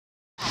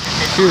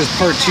here's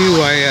part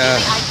 2.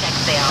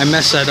 I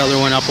messed that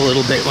other one up a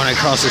little bit when I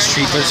crossed the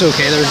street, but it's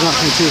okay. There's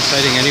nothing too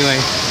exciting anyway.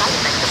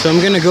 So I'm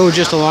gonna go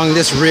just along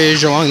this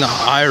ridge, along the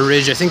higher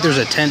ridge. I think there's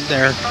a tent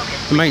there.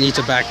 I might need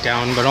to back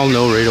down, but I'll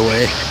know right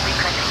away.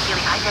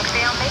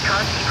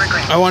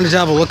 I wanted to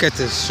have a look at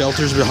the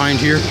shelters behind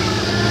here.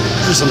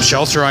 There's some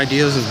shelter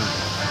ideas. There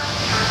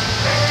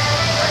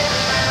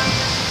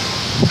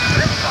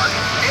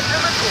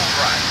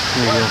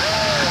you go.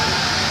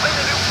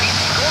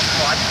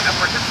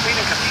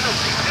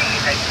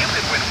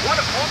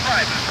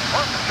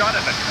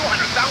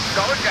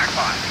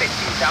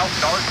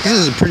 This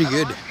is pretty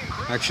good,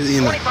 actually.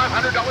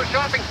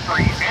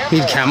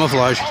 Need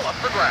camouflage.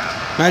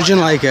 Imagine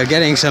like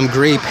getting some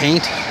gray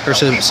paint or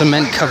some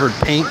cement-covered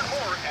paint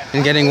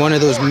and getting one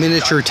of those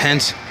miniature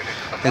tents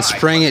and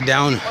spraying it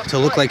down to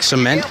look like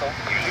cement,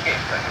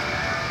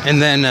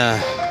 and then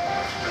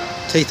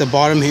take the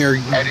bottom here,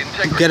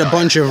 get a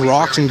bunch of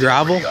rocks and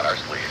gravel,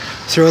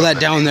 throw that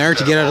down there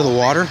to get out of the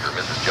water,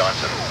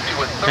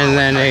 and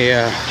then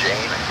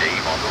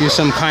use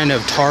some kind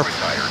of tarp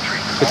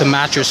with a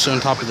mattress on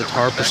top of the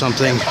tarp or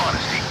something,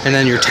 and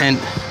then your tent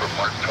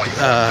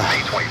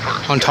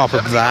on top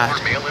of that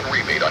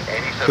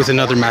with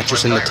another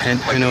mattress in the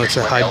tent. I know it's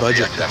a high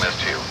budget.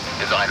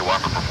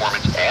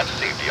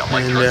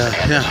 And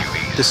yeah,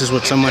 this is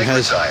what someone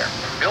has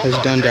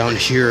done down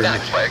here.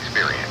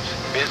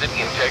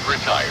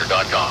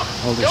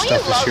 All this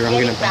stuff is here. I'm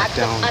gonna back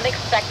down.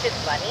 Unexpected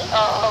money?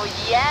 Oh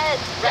yes,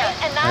 right.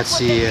 And that's what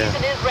the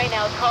season is right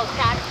now. It's called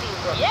tax season.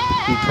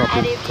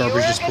 Proper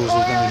garbage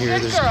disposal down here.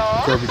 There's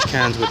garbage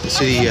cans, but the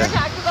city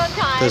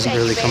doesn't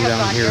really come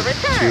down here to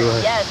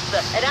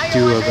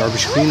do a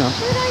garbage cleanup.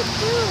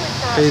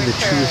 Tell you the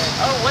truth,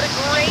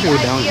 I go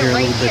down here a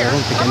little bit. I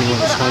don't think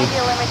anyone's home.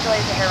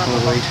 Oh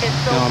wait,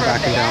 no, I'm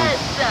backing down.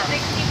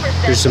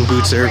 There's some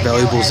boots there,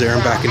 valuables there.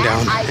 I'm backing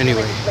down.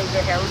 Anyway.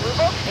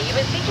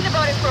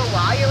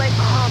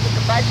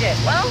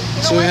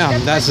 So yeah,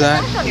 that's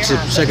that. It's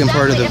the second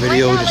part of the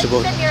video, just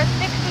about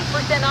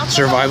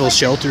survival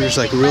shelters,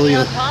 like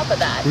real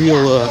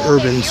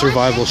urban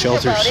survival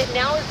shelters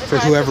for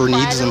whoever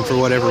needs them for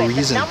whatever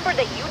reason.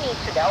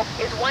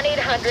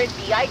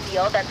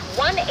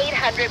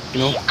 You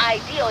know,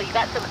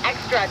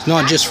 it's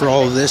not just for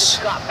all of this.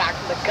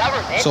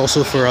 It's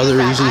also for other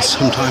reasons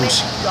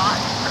sometimes.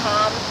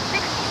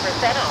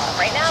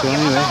 So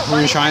anyway,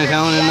 we're in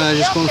Chinatown and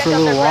just going for a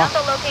little walk,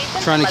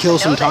 trying to kill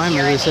some time.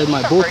 As I said,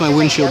 both my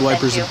windshield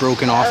wipers have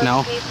broken off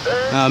now.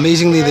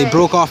 Amazingly, they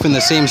broke off in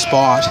the same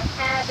spot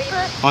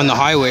on the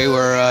highway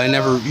where I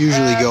never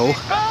usually go.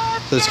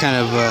 So it's kind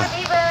of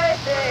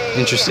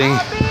interesting.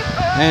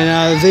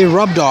 And they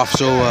rubbed off,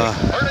 so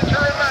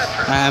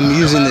I'm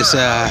using this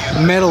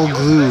metal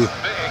glue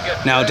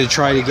now to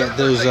try to get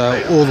those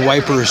old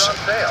wipers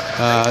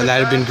that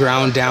have been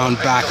ground down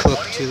back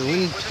hooked to the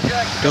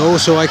window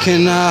so I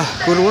can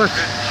go to work.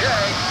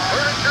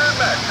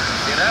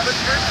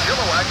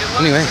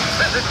 Anyway,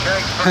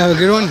 have a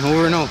good one.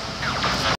 Over and out.